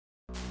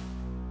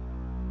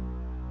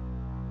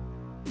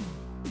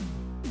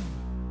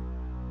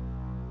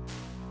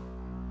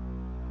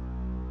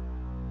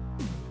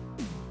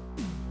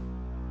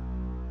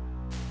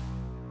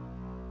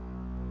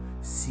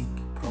Seek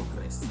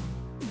progress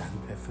than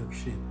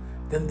perfection,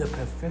 then the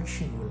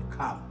perfection will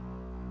come.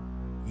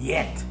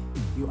 Yet,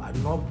 you are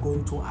not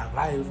going to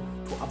arrive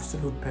to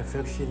absolute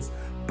perfections,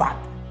 but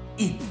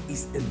it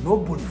is a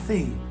noble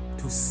thing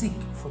to seek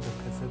for the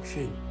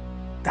perfection.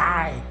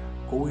 Die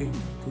going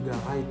to the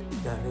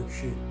right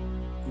direction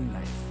in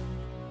life.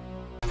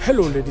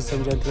 Hello ladies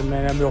and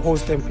gentlemen, I'm your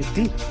host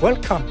MPD.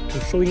 Welcome to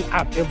Showing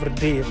Up Every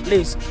Day, a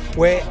place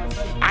where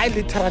I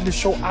literally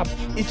show up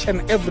each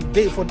and every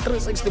day for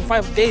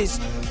 365 days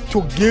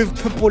to give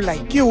people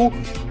like you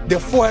the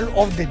fuel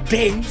of the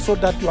day so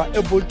that you are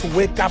able to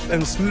wake up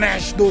and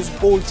smash those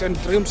goals and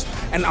dreams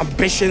and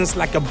ambitions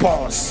like a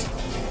boss.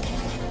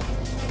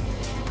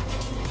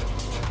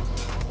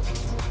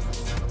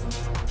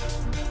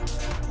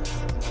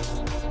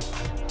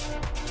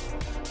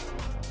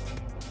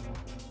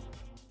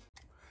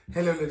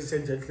 Hello ladies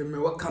and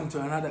gentlemen, welcome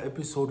to another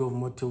episode of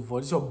Motivore.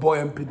 It's your boy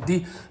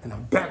MPD and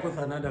I'm back with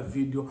another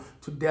video.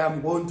 Today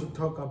I'm going to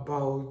talk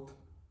about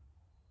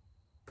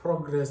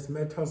progress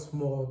matters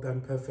more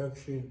than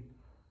perfection.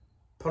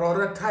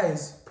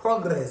 Prioritize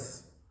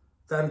progress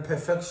than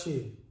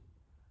perfection.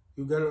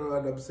 You get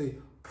what I'm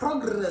saying?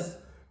 Progress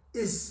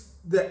is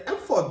the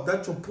effort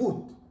that you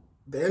put,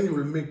 then you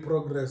will make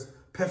progress.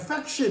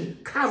 Perfection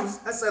comes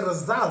as a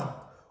result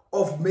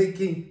of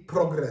making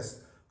progress.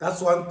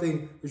 That's one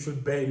thing you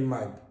should bear in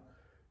mind.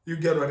 You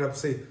get what I'm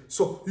saying?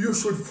 So you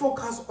should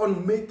focus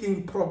on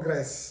making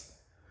progress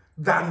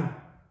than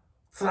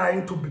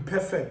trying to be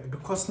perfect.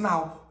 Because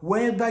now,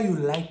 whether you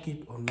like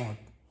it or not,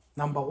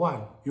 number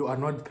one, you are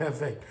not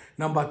perfect.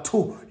 Number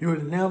two, you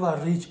will never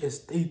reach a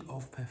state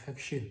of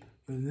perfection.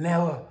 You'll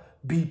never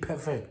be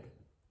perfect.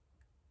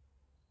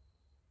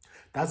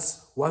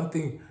 That's one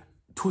thing,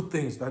 two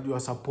things that you are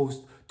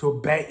supposed to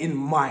bear in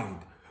mind.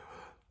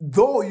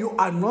 Though you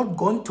are not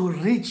going to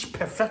reach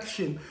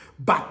perfection,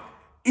 but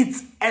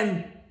it's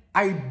an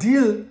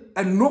ideal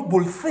and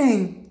noble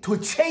thing to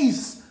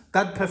chase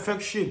that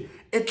perfection.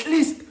 At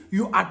least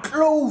you are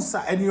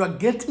closer and you are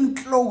getting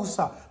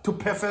closer to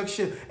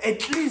perfection.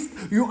 At least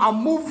you are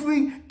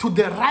moving to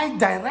the right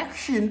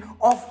direction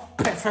of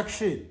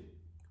perfection.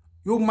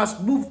 You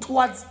must move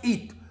towards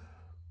it.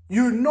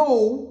 You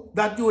know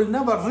that you will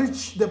never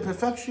reach the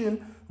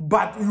perfection,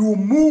 but you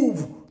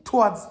move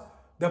towards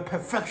the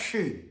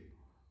perfection.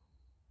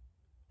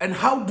 And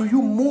how do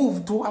you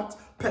move towards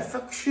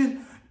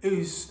perfection?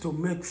 Is to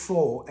make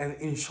sure and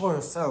ensure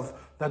yourself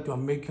that you are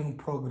making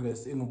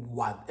progress in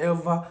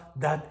whatever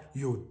that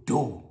you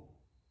do.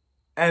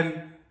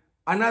 And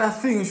another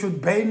thing you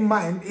should bear in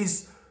mind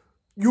is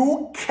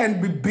you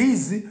can be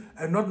busy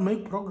and not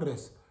make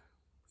progress.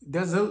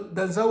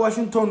 Denzel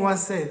Washington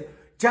once said,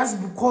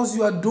 just because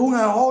you are doing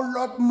a whole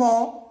lot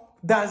more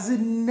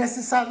doesn't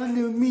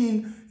necessarily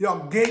mean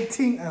you're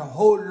getting a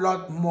whole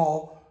lot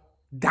more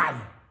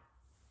done.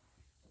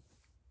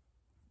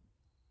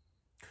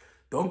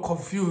 Don't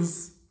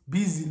confuse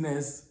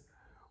busyness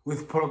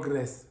with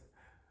progress.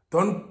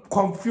 Don't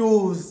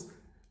confuse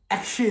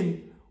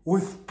action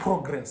with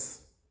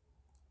progress.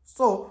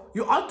 So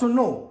you ought to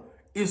know,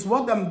 is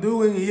what I'm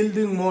doing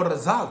yielding more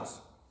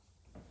results?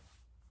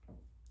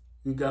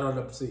 You get what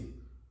I'm saying?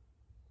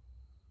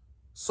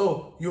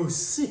 So you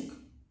seek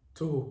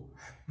to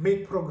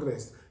make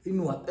progress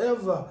in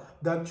whatever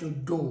that you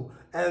do.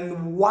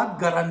 And what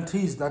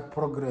guarantees that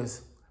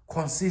progress?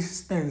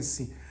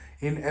 Consistency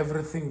in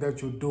everything that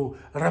you do.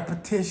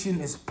 Repetition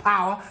is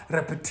power.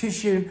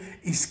 Repetition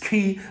is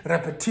key.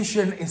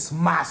 Repetition is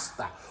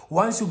master.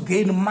 Once you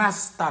gain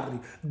mastery,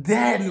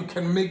 then you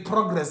can make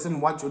progress in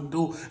what you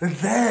do.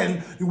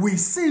 Then we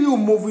see you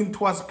moving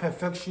towards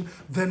perfection.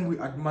 Then we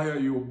admire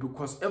you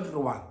because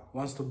everyone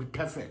wants to be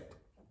perfect.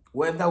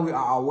 Whether we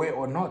are aware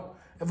or not,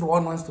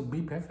 everyone wants to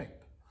be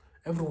perfect.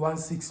 Everyone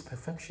seeks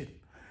perfection.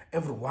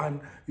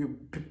 Everyone,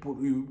 people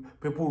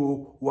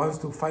who wants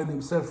to find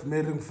themselves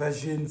marrying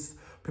versions.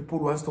 People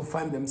wants to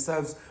find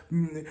themselves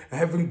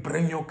having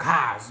brand new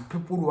cars.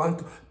 People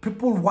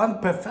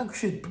want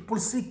perfection. People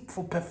seek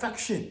for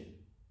perfection.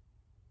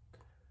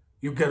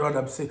 You get what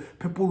I'm saying?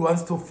 People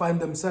wants to find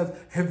themselves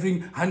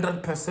having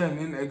 100%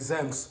 in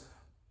exams.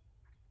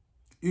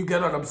 You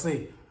get what I'm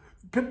saying?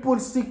 People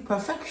seek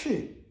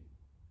perfection.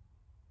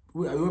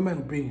 We are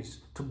human beings.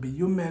 To be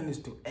human is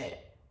to err.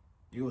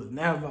 You will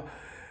never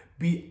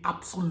be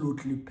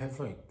absolutely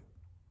perfect.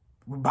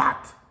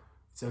 But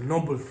it's a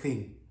noble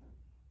thing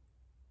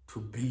to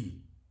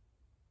be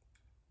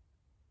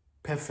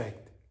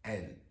perfect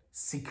and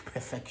seek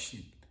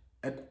perfection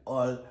at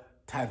all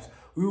times.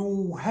 We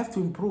will have to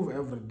improve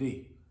every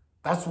day.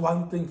 That's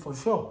one thing for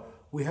sure.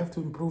 We have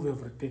to improve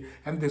every day.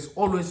 And there's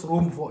always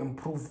room for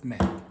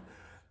improvement.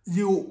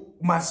 You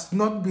must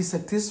not be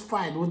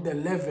satisfied with the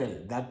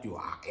level that you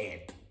are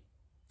at.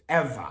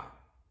 Ever.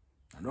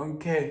 I don't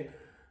care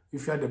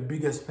if you are the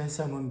biggest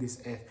person on this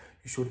earth.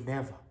 You should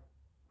never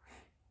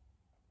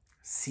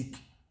seek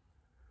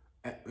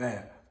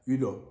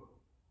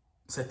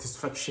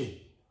satisfaction.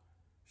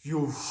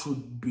 You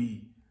should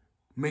be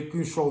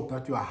making sure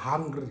that you are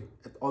hungry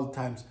at all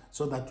times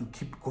so that you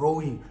keep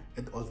growing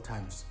at all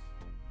times.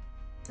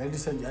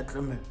 Ladies and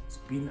gentlemen, it's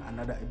been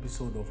another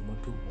episode of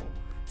Motivore.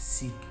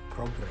 Seek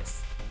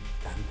progress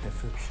than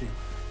perfection.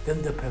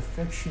 Then the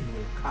perfection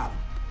will come.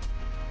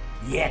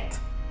 Yet,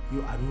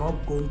 you are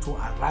not going to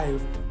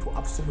arrive to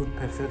absolute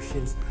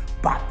perfections,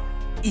 but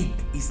it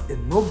is a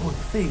noble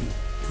thing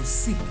to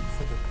seek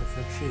for the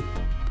perfection.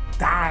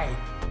 Die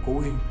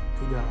going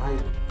to the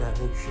right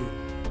direction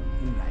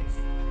in life.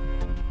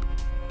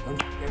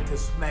 Don't forget to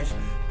smash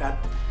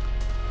that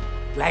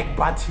like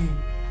button,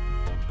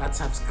 that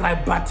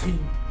subscribe button.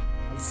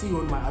 I'll see you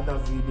on my other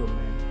video,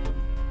 man.